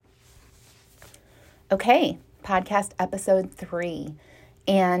Okay, podcast episode 3.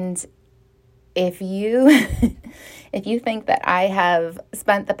 And if you if you think that I have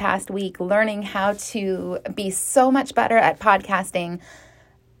spent the past week learning how to be so much better at podcasting,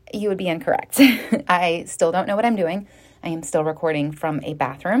 you would be incorrect. I still don't know what I'm doing. I am still recording from a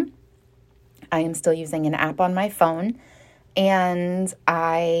bathroom. I am still using an app on my phone, and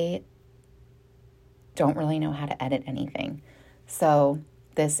I don't really know how to edit anything. So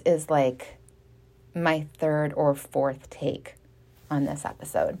this is like my third or fourth take on this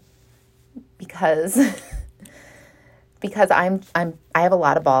episode because I have a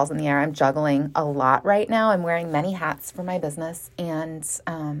lot of balls in the air. I'm juggling a lot right now. I'm wearing many hats for my business and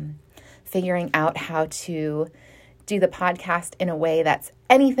figuring out how to do the podcast in a way that's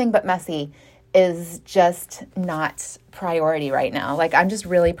anything but messy is just not priority right now. Like, I'm just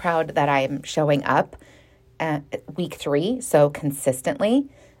really proud that I'm showing up at week 3 so consistently.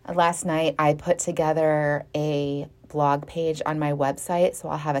 Last night, I put together a blog page on my website, so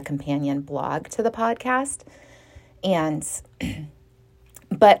I'll have a companion blog to the podcast.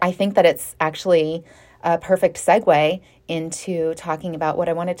 But I think that it's actually a perfect segue into talking about what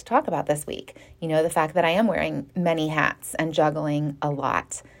I wanted to talk about this week. You know, the fact that I am wearing many hats and juggling a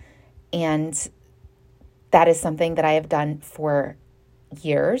lot. And that is something that I have done for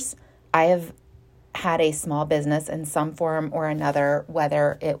years. I have had a small business in some form or another,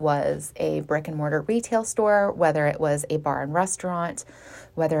 whether it was a brick and mortar retail store, whether it was a bar and restaurant,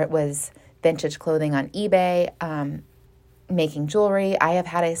 whether it was vintage clothing on eBay, making jewelry. I have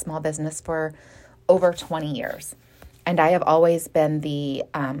had a small business for over 20 years. And I have always been the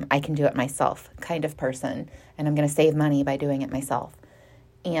I can do it myself kind of person. And I'm going to save money by doing it myself.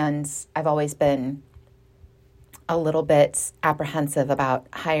 And I've always been a little bit apprehensive about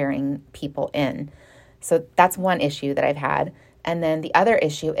hiring people in. So that's one issue that I've had. And then the other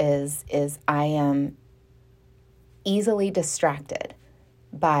issue is I am easily distracted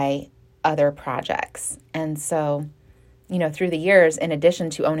by other projects. And so, you know, through the years, in addition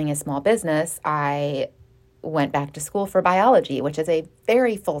to owning a small business, I went back to school for biology, which is a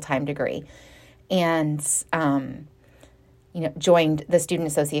very full-time degree. And, joined the Student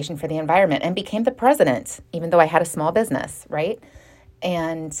Association for the Environment and became the president, even though I had a small business, right?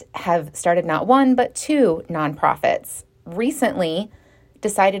 And have started not one, but 2 nonprofits. Recently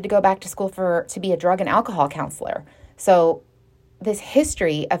decided to go back to school to be a drug and alcohol counselor. So this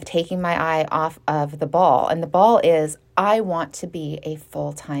history of taking my eye off of the ball, and the ball is I want to be a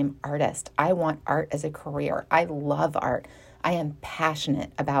full-time artist. I want art as a career. I love art. I am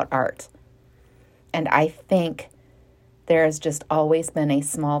passionate about art. And I think there has just always been a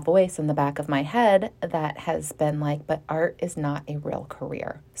small voice in the back of my head that has been like, but art is not a real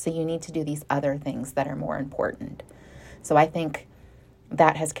career. So you need to do these other things that are more important. So I think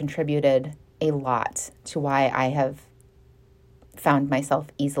that has contributed a lot to why I have found myself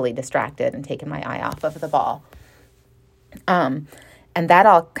easily distracted and taken my eye off of the ball. And that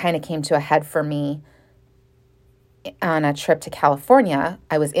all kind of came to a head for me on a trip to California.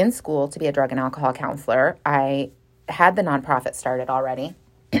 I was in school to be a drug and alcohol counselor. I had the nonprofit started already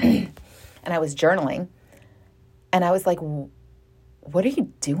and I was journaling and I was like, what are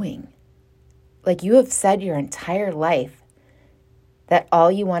you doing? Like, you have said your entire life that all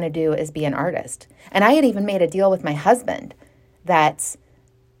you want to do is be an artist. And I had even made a deal with my husband that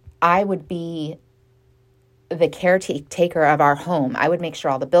I would be the caretaker of our home. I would make sure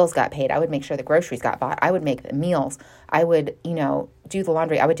all the bills got paid. I would make sure the groceries got bought. I would make the meals. I would, do the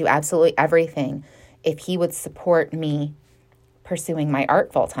laundry. I would do absolutely everything if he would support me pursuing my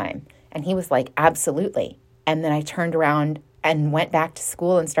art full time. And he was like, absolutely. And then I turned around and went back to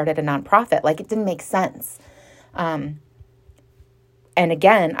school and started a nonprofit. Like, it didn't make sense. And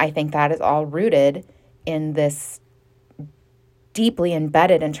again, I think that is all rooted in this deeply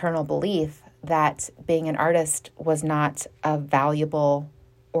embedded internal belief that being an artist was not a valuable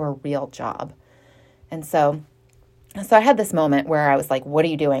or real job. And so I had this moment where I was like, what are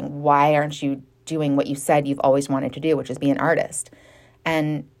you doing? Why aren't you doing what you said you've always wanted to do, which is be an artist?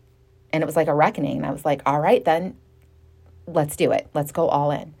 And it was like a reckoning. And I was like, all right, then let's do it. Let's go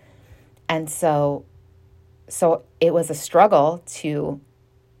all in. And so it was a struggle to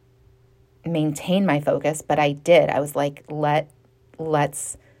maintain my focus, but I did. I was like,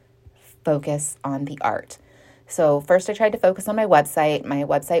 let's focus on the art. So first I tried to focus on my website. My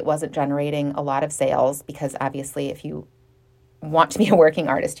website wasn't generating a lot of sales because obviously if you want to be a working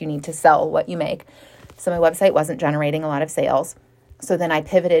artist, you need to sell what you make. So my website wasn't generating a lot of sales. So then I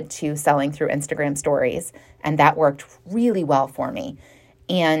pivoted to selling through Instagram stories, and that worked really well for me.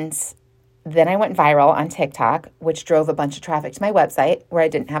 And then I went viral on TikTok, which drove a bunch of traffic to my website where I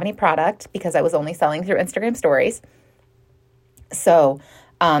didn't have any product because I was only selling through Instagram stories. So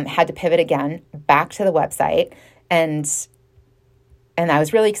had to pivot again back to the website. And I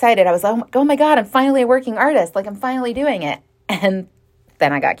was really excited. I was like, oh my God, I'm finally a working artist. Like, I'm finally doing it. And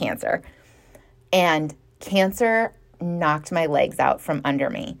then I got cancer. And cancer knocked my legs out from under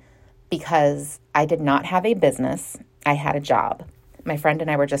me because I did not have a business. I had a job. My friend and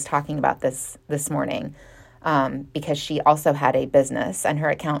I were just talking about this morning because she also had a business, and her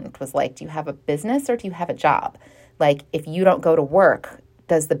accountant was like, do you have a business or do you have a job? Like, if you don't go to work,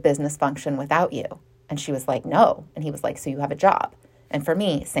 does the business function without you? And she was like, no. And he was like, so you have a job. And for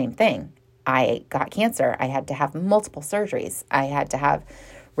me, same thing. I got cancer. I had to have multiple surgeries. I had to have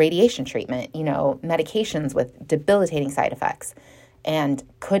radiation treatment, medications with debilitating side effects, and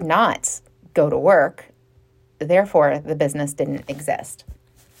could not go to work. Therefore, the business didn't exist.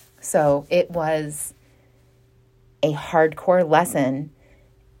 So it was a hardcore lesson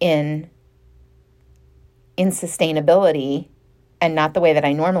in sustainability, and not the way that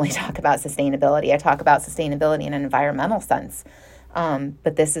I normally talk about sustainability. I talk about sustainability in an environmental sense,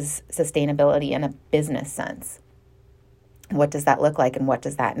 but this is sustainability in a business sense. What does that look like, and what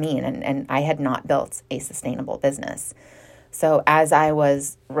does that mean? And I had not built a sustainable business. So as I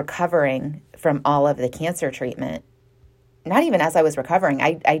was recovering from all of the cancer treatment, not even as I was recovering,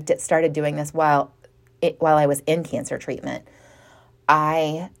 I started doing this while I was in cancer treatment.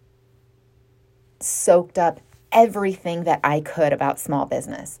 I soaked up everything that I could about small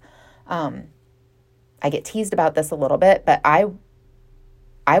business. I get teased about this a little bit, but I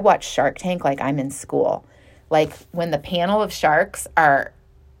watch Shark Tank like I'm in school. Like, when the panel of sharks are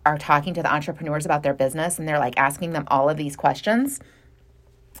talking to the entrepreneurs about their business, and they're like asking them all of these questions,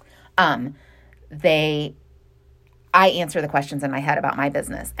 I answer the questions in my head about my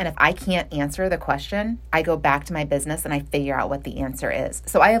business. And if I can't answer the question, I go back to my business and I figure out what the answer is.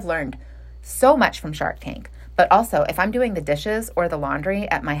 So I have learned so much from Shark Tank. But also, if I'm doing the dishes or the laundry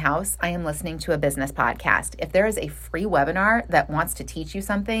at my house, I am listening to a business podcast. If there is a free webinar that wants to teach you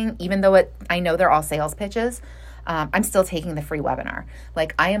something, even though I know they're all sales pitches, I'm still taking the free webinar.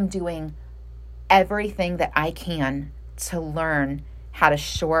 Like, I am doing everything that I can to learn how to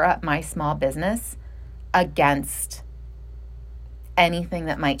shore up my small business against anything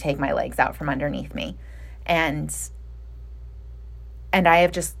that might take my legs out from underneath me. And I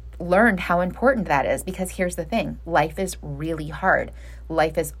have just learned how important that is, because here's the thing. Life is really hard.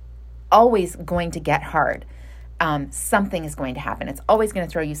 Life is always going to get hard. Something is going to happen. It's always going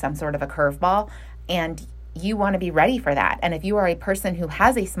to throw you some sort of a curveball, and you want to be ready for that. And if you are a person who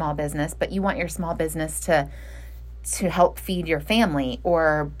has a small business, but you want your small business to help feed your family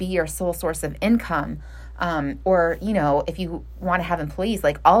or be your sole source of income, or, if you want to have employees,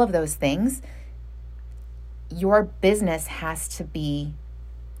 like all of those things, your business has to be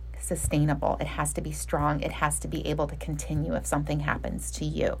sustainable. It has to be strong. It has to be able to continue if something happens to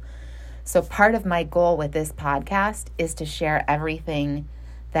you. So part of my goal with this podcast is to share everything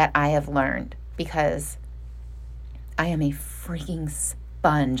that I have learned, because I am a freaking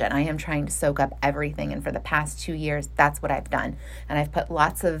sponge and I am trying to soak up everything. And for the past 2 years, that's what I've done. And I've put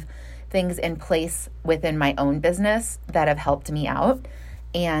lots of things in place within my own business that have helped me out,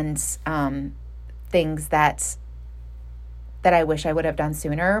 and things that I wish I would have done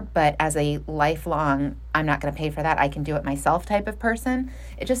sooner. But as a lifelong, I'm not going to pay for that, I can do it myself type of person,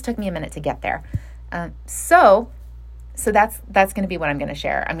 it just took me a minute to get there. So that's going to be what I'm going to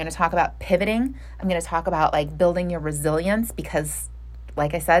share. I'm going to talk about pivoting. I'm going to talk about like building your resilience, because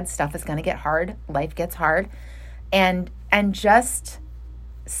like I said, stuff is going to get hard. Life gets hard. And just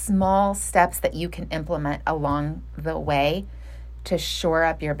small steps that you can implement along the way to shore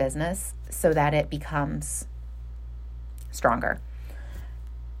up your business so that it becomes stronger.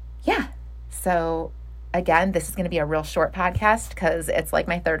 Yeah. So again, this is going to be a real short podcast because it's like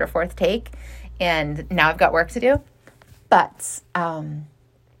my third or fourth take, and now I've got work to do. But I'm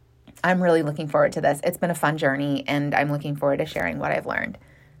really looking forward to this. It's been a fun journey, and I'm looking forward to sharing what I've learned.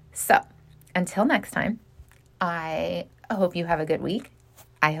 So until next time, I hope you have a good week.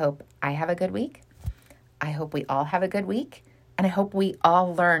 I hope I have a good week. I hope we all have a good week. And I hope we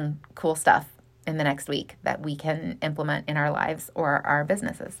all learn cool stuff in the next week that we can implement in our lives or our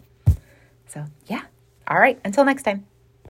businesses. So yeah. All right. Until next time.